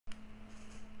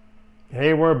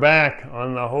Hey, we're back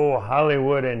on the whole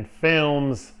Hollywood and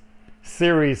films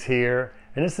series here.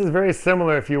 And this is very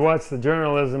similar if you watch the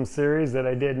journalism series that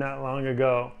I did not long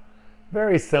ago.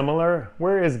 Very similar.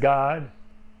 Where is God?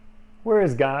 Where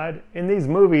is God? In these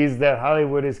movies that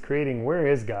Hollywood is creating, where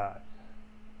is God?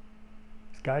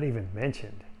 Is God even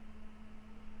mentioned?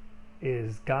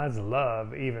 Is God's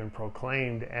love even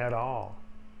proclaimed at all?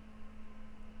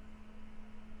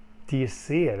 Do you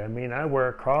see it? I mean, I wear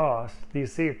a cross. Do you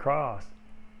see a cross?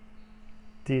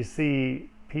 Do you see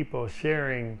people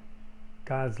sharing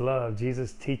God's love,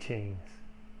 Jesus' teachings?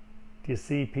 Do you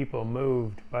see people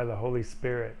moved by the Holy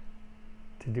Spirit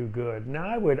to do good? Now,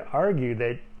 I would argue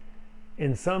that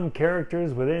in some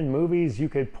characters within movies, you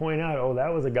could point out, oh,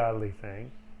 that was a godly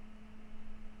thing.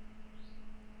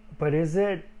 But is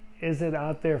it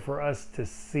out there for us to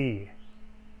see?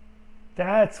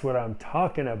 That's what I'm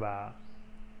talking about.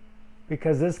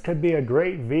 Because this could be a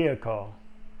great vehicle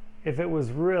if it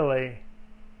was really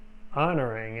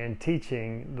honoring and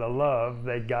teaching the love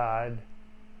that God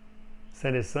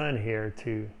sent his son here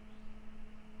to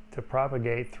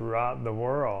propagate throughout the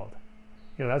world.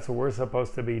 You know, that's what we're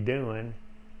supposed to be doing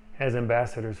as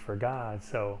ambassadors for God.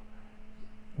 So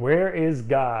where is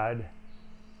God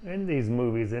in these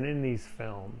movies and in these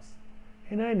films?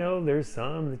 And I know there's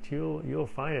some that you'll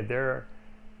find it. There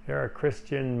are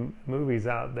Christian movies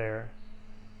out there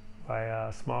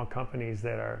by small companies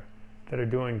that are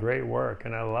doing great work,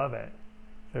 and I love it.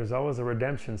 There's always a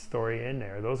redemption story in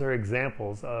there. Those are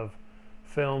examples of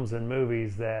films and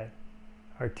movies that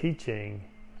are teaching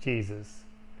Jesus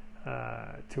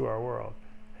to our world.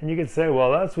 And you could say,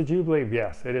 well, that's what you believe.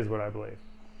 Yes, it is what I believe.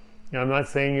 Now, I'm not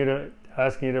saying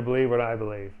asking you to believe what I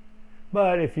believe.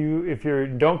 But if you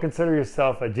don't consider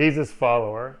yourself a Jesus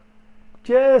follower,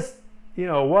 just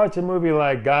watch a movie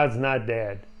like God's Not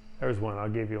Dead. There's one. I'll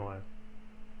give you one.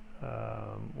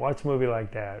 Watch a movie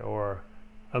like that, or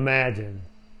Imagine.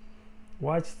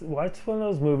 Watch one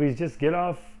of those movies. Just get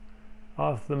off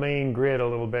the main grid a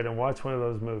little bit and watch one of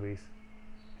those movies.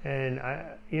 And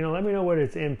let me know what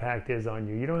its impact is on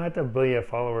you. You don't have to be a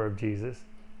follower of Jesus.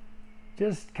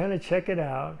 Just kind of check it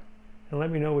out and let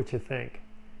me know what you think.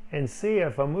 And see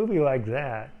if a movie like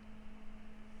that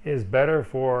is better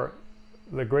for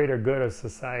the greater good of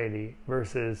society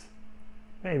versus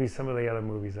maybe some of the other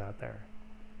movies out there.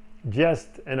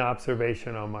 Just an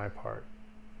observation on my part.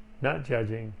 Not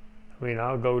judging. I mean,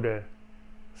 I'll go to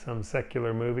some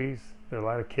secular movies. There are a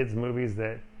lot of kids' movies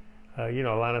that,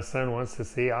 Alana's son wants to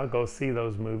see. I'll go see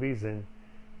those movies, and,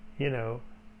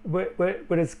 but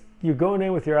it's, you're going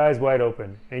in with your eyes wide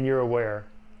open, and you're aware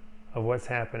of what's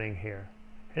happening here.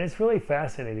 And it's really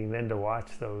fascinating then to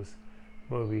watch those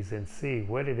movies and see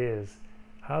what it is,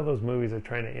 how those movies are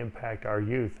trying to impact our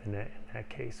youth in that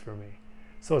case for me.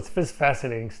 So it's just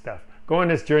fascinating stuff. Go on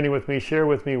this journey with me. Share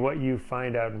with me what you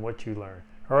find out and what you learn.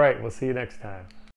 All right, we'll see you next time.